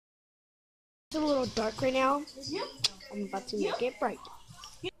It's a little dark right now. I'm about to make it bright.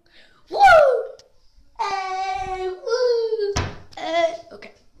 Woo! Woo!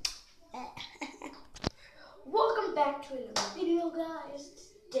 Okay. Welcome back to another video,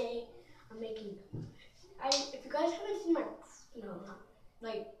 guys. Today I'm making. If you guys haven't seen my,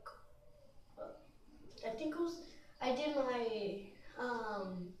 I think it was. I did my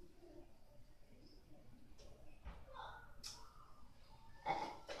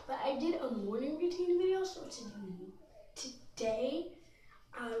but I did a morning routine video. So today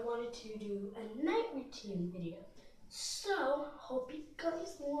I wanted to do a night routine video. So, hope you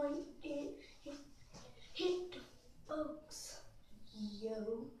guys want it. Hit the folks.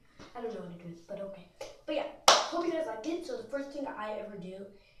 Yo. I don't know what it is, but okay. But yeah, hope you guys liked it. So the first thing I ever do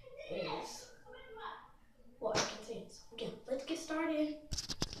is, well, I can say it. Okay, let's get started.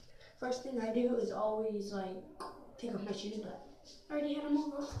 First thing I do is always take off my shoes, but I already had them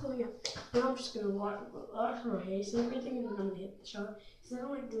on. So yeah, now I'm just gonna wash my face and everything, and then I'm gonna hit the shower. Because I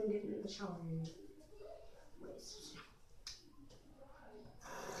don't like doing it in the shower anyways.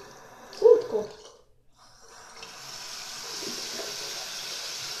 Ooh, it's cool.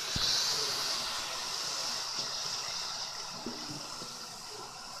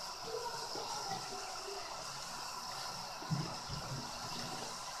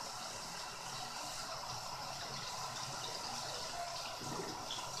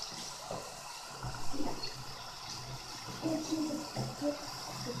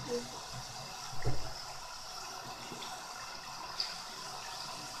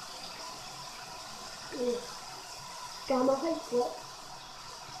 Got my face wet.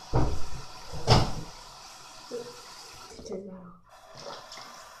 Turn that off.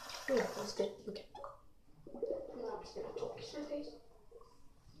 Yeah, that's good. Okay. Now I'm just gonna wash my face.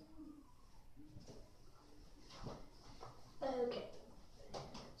 Okay.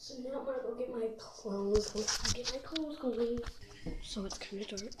 So now I'm gonna go get my clothes. Let's get my clothes going. So it's kind of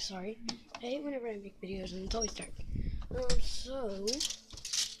dark. Sorry. I hate whenever I make videos and it's always dark. So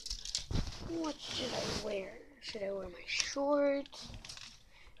what should I wear? Should I wear my shorts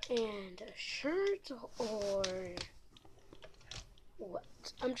and a shirt or what?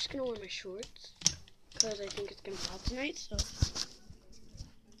 I'm just gonna wear my shorts because I think it's gonna be hot tonight. So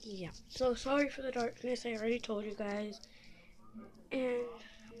yeah. So sorry for the darkness. I already told you guys. And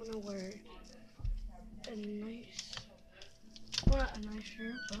I'm gonna wear a nice, well, not a nice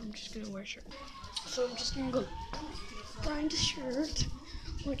shirt, but I'm just gonna wear a shirt. So I'm just gonna go find a shirt.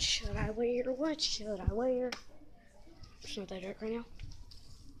 What should I wear? What should I wear? It's not that dark right now.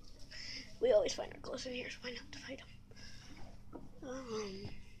 We always find our clothes in here, so why not to find them?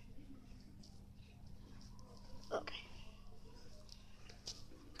 Okay.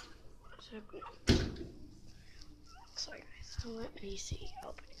 So, sorry guys, let me see.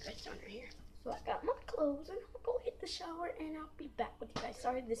 I'll put you guys down right here. So I got my clothes and I'll go hit the shower and I'll be back with you guys.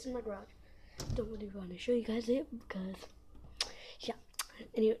 Sorry, this is my garage. Don't really want to show you guys it because, yeah,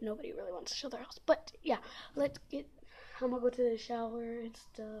 nobody really wants to show their house. But yeah, I'm gonna go to the shower and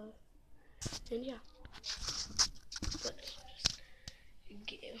stuff. And yeah, let's just go.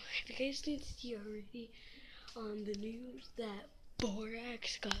 If you guys didn't see already on the news that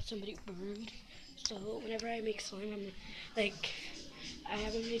borax got somebody burned. So whenever I make slime, I'm like, I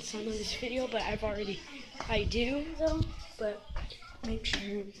haven't made slime on this video, but I do though, but make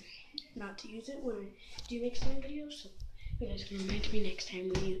sure not to use it when I do make slime videos, so you guys can remind me next time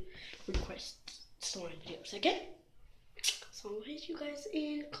when you request slime videos, okay? So I'll hit you guys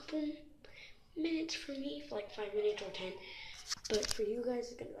in a couple minutes for me, for like 5 minutes or 10, but for you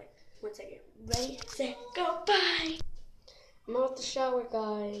guys, it's gonna be like, once I get ready, set, go, bye! I'm out the shower,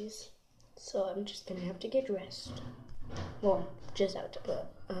 guys, so I'm just gonna have to get dressed. Well, just out to put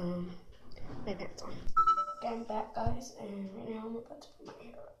my pants on. Okay, I'm back, guys, and right now I'm about to put my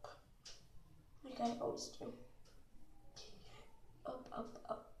hair up, like I always do. Up, up,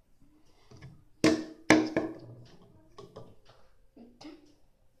 up. Okay.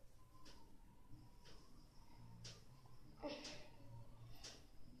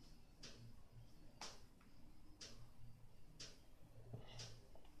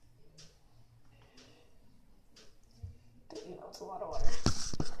 You know, it's a lot of water.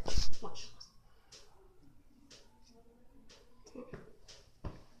 Watch.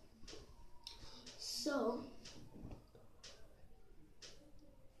 So,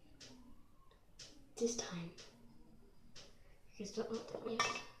 this time, you guys don't know what that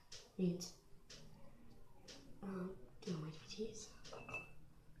means. Do my PTs.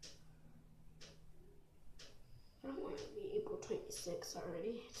 I don't want to be April 26th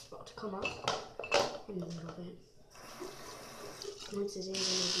already. It's about to come up in a little bit. Once it is, I'm going to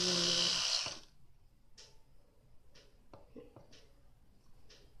be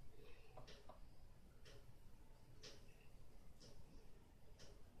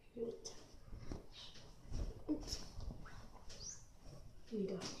need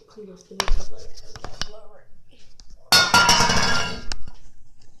to clean off the makeup blower.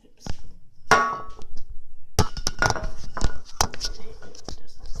 Oops.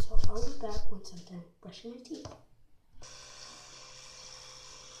 So I'll be back once I'm done brushing my teeth.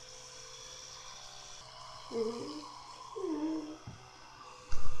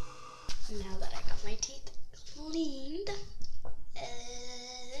 Now that I got my teeth cleaned,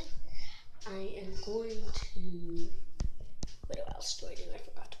 I am going to. What else do I do? I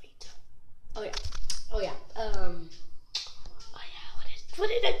forgot to eat. Oh yeah. What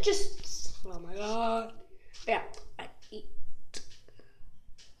did I just? Oh my god. Yeah, I eat.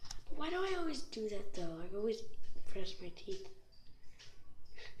 Why do I always do that though? I always brush my teeth.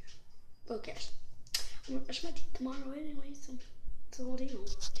 Who cares? I'm gonna brush my teeth tomorrow anyway, so it's a whole deal.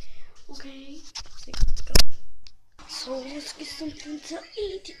 Okay, let's go. So let's get something to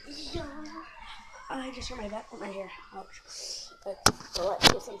eat, y'all. I just hurt my back with my hair. Ouch. But let's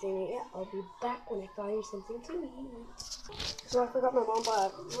get something to eat. I'll be back when I find something to eat. So I forgot my mom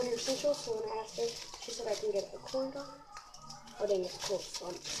bought Winter Essentials, so when I asked her, she said I can get a corn dog. Oh dang, it's cold, so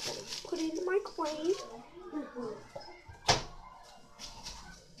I'm just gonna put it in the microwave.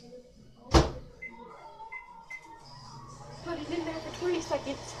 Put it in there for 20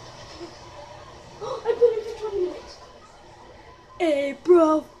 seconds. I put it for 20 minutes.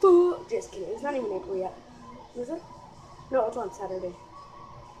 April Fool. Just kidding. It's not even April yet. Is it? No, it's on Saturday.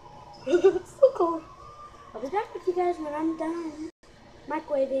 It's so cold. I'll be back with you guys when I'm done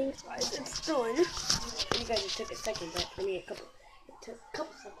microwaving. Guys, it's done. You guys, it took a second, but for me, it took a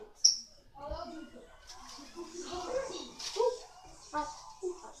couple seconds.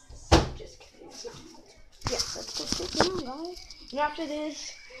 Just kidding. It's not. Yeah, let's go sit down, guys. And after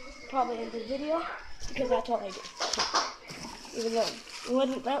this, probably end the video because that's all I did. Even though it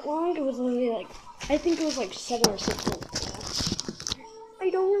wasn't that long, it was literally like, I think it was like 7 or 6 minutes. I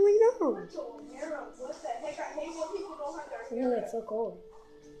don't really know. Really, it's so cold.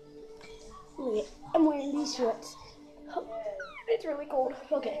 Look, I'm wearing these shorts. Oh, it's really cold.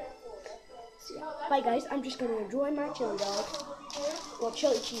 Okay. So, yeah. Bye, guys. I'm just going to enjoy my chili dog. Well,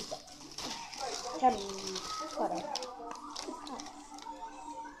 chili cheese dog. Hot dog.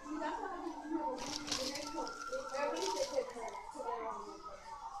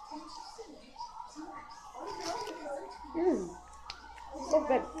 So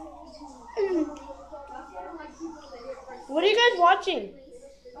good. What are you guys watching?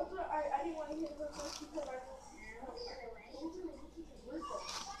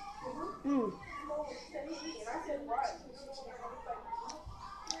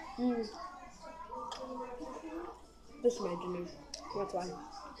 This is my dinner. That's why.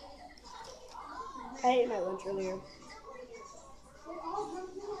 I ate my lunch earlier.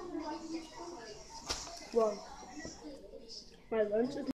 Well, my lunch is